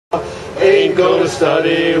Ain't gonna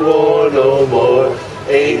study war no more.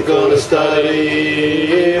 Ain't gonna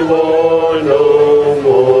study war no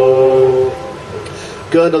more.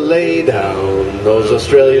 Gonna lay down those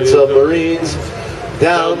Australian submarines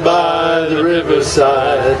down by the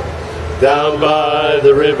riverside. Down by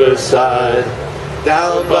the riverside.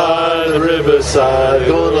 Down by the riverside.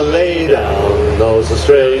 Gonna lay down those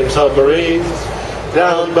Australian submarines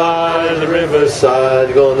down by the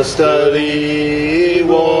riverside. Gonna study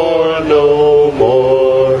war no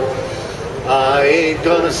more. I ain't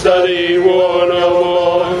gonna study war no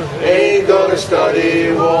more. Ain't gonna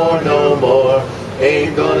study war no more.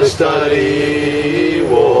 Ain't gonna study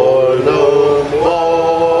war no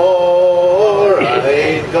more. I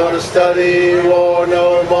ain't gonna study war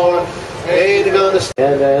no more. Ain't gonna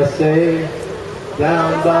NSA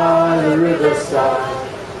down by the riverside.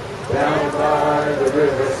 Down by the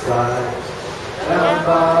riverside, down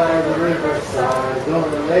by the riverside,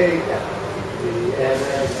 gonna lay down the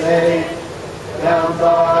NSA. Down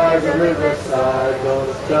by the riverside,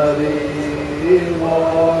 gonna study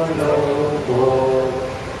war no more.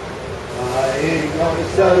 I ain't gonna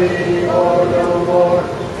study war no more.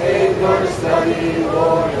 Ain't gonna study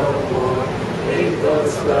war no more. Ain't gonna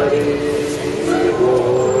study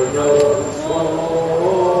war no more.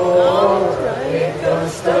 Ain't gonna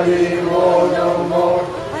study war no more.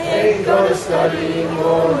 Ain't gonna study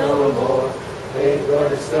war no more. Ain't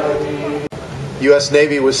gonna study. U.S.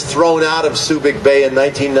 Navy was thrown out of Subic Bay in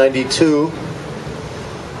 1992,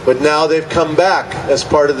 but now they've come back as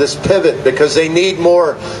part of this pivot because they need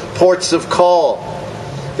more ports of call.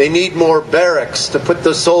 They need more barracks to put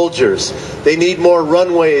the soldiers. They need more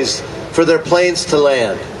runways for their planes to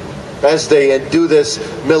land as they do this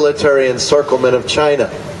military encirclement of China.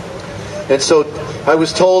 And so I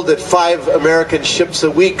was told that 5 American ships a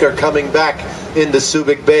week are coming back into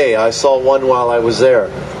Subic Bay. I saw one while I was there.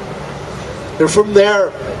 And from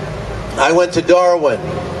there, I went to Darwin,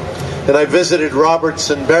 and I visited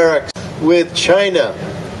Robertson Barracks with China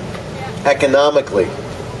economically.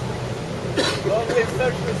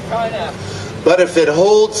 But if it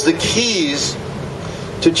holds the keys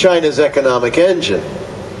to China's economic engine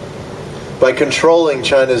by controlling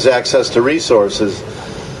China's access to resources,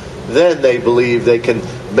 then they believe they can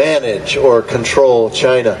manage or control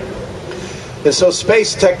China. And so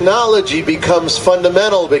space technology becomes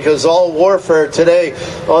fundamental because all warfare today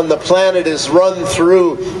on the planet is run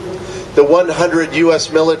through the 100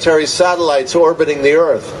 U.S. military satellites orbiting the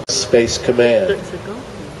Earth. Space Command.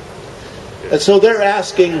 And so they're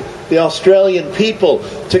asking the Australian people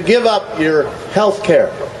to give up your health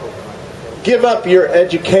care, give up your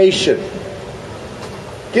education,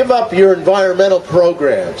 give up your environmental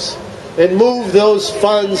programs, and move those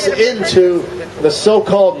funds into the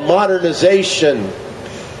so-called modernization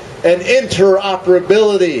and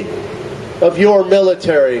interoperability of your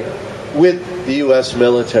military with the U.S.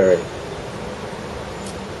 military.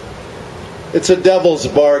 It's a devil's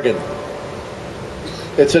bargain.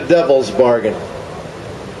 It's a devil's bargain.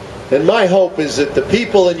 And my hope is that the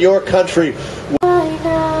people in your country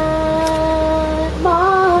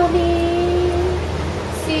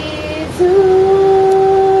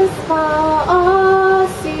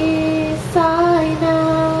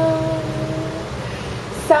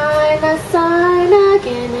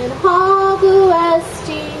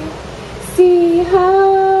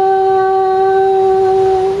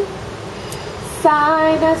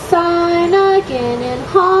sign again in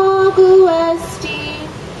Hagu Esti,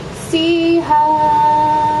 see her.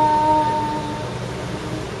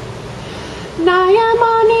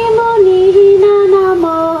 Nayamani moni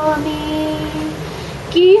hinanamoni,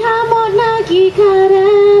 gihamot na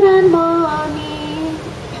gikareran moni,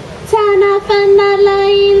 tanafan na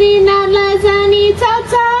laili na lazani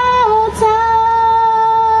tatauta.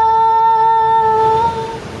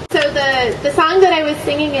 So the song that I was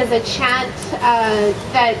singing is a chant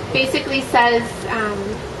that basically says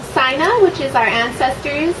Sina, which is our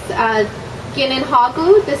ancestors, Ginin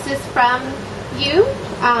Hagu, this is from you,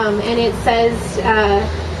 and it says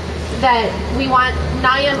that we want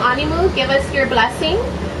Nayam Animu, give us your blessing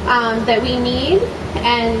that we need,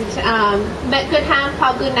 and Metgudham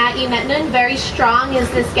Pagu Na'i Netnun, very strong is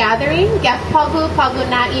this gathering, Gef Pagu Pagu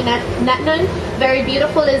Na'i Netnun, very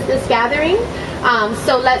beautiful is this gathering.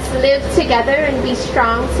 So let's live together and be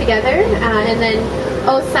strong together. And then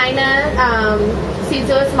Osaina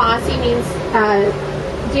Sizos Maasi means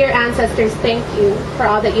dear ancestors, thank you for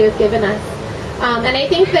all that you have given us. And I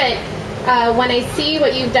think that when I see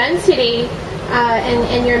what you've done today,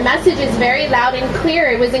 and your message is very loud and clear,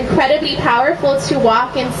 it was incredibly powerful to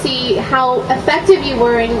walk and see how effective you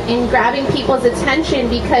were in grabbing people's attention,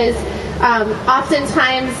 because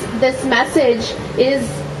Oftentimes this message is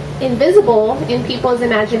invisible in people's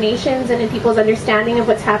imaginations and in people's understanding of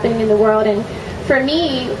what's happening in the world. And for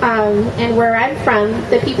me, and where I'm from,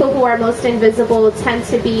 the people who are most invisible tend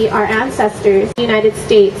to be our ancestors. The United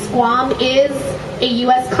States. Guam is a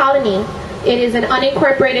U.S. colony. It is an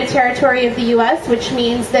unincorporated territory of the U.S., which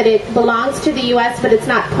means that it belongs to the U.S., but it's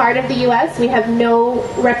not part of the U.S. We have no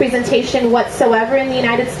representation whatsoever in the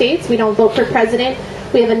United States. We don't vote for president.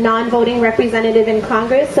 We have a non-voting representative in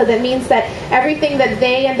Congress. So that means that everything that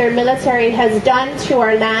they and their military has done to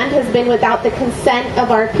our land has been without the consent of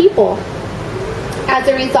our people. As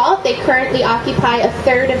a result, they currently occupy a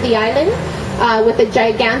third of the island with a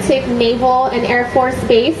gigantic naval and air force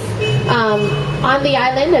base on the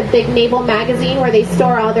island, a big naval magazine where they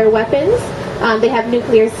store all their weapons. They have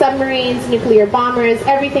nuclear submarines, nuclear bombers,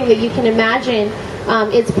 everything that you can imagine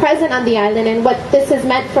is present on the island. And what this has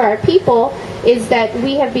meant for our people is that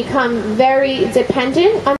we have become very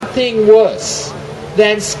dependent on... Nothing worse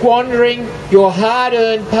than squandering your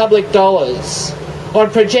hard-earned public dollars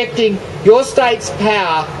on projecting your state's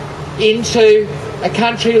power into a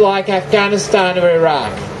country like Afghanistan or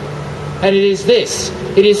Iraq. And it is this.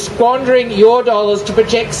 It is squandering your dollars to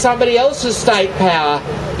project somebody else's state power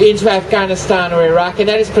into Afghanistan or Iraq, and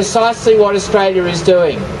that is precisely what Australia is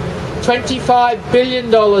doing. $25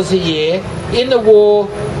 billion a year in the war,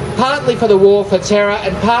 partly for the war for terror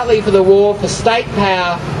and partly for the war for state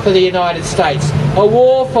power for the United States. A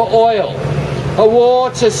war for oil. A war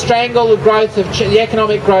to strangle the growth of the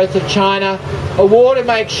economic growth of China. A war to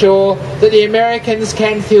make sure that the Americans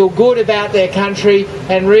can feel good about their country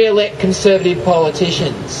and re-elect conservative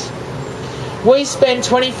politicians. We spend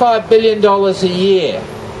 $25 billion a year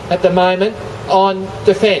at the moment on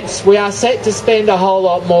defence. We are set to spend a whole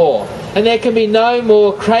lot more. And there can be no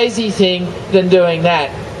more crazy thing than doing that.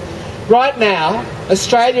 Right now,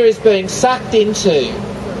 Australia is being sucked into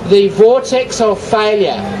the vortex of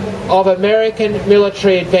failure of American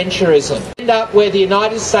military adventurism. End up where the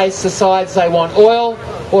United States decides they want oil,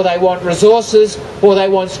 or they want resources, or they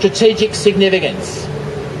want strategic significance.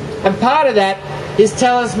 And part of that is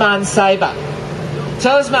Talisman Sabre.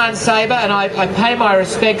 Talisman Sabre, and I pay my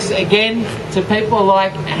respects again to people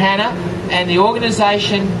like Hannah and the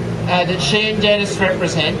organisation that she and Dennis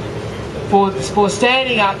represent for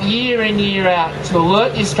standing up year in, year out to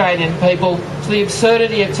alert the Australian people to the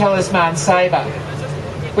absurdity of Talisman Sabre.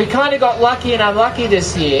 We kind of got lucky and unlucky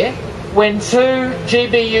this year when two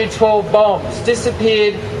GBU-12 bombs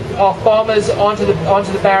disappeared off bombers onto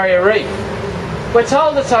the Barrier Reef. We're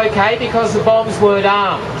told it's okay because the bombs weren't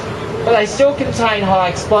armed, but they still contain high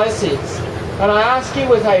explosives. And I ask you,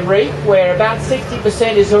 with a reef where about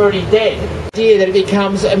 60% is already dead, the idea that it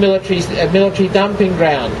becomes a military dumping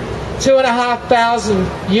ground.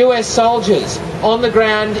 2,500 US soldiers on the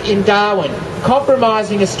ground in Darwin,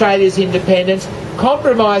 compromising Australia's independence,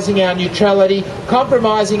 compromising our neutrality,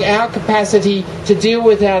 compromising our capacity to deal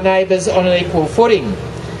with our neighbours on an equal footing.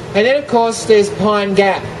 And then, of course, there's Pine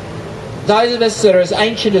Gap. Those of us that are as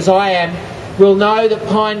ancient as I am will know that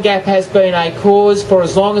Pine Gap has been a cause for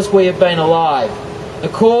as long as we have been alive. A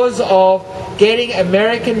cause of getting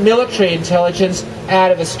American military intelligence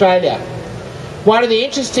out of Australia. One of the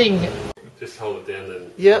interesting... Just hold it down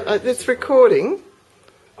then. Yeah, it's recording.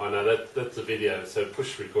 Oh no, that's the video, so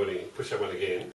push recording, push that one again.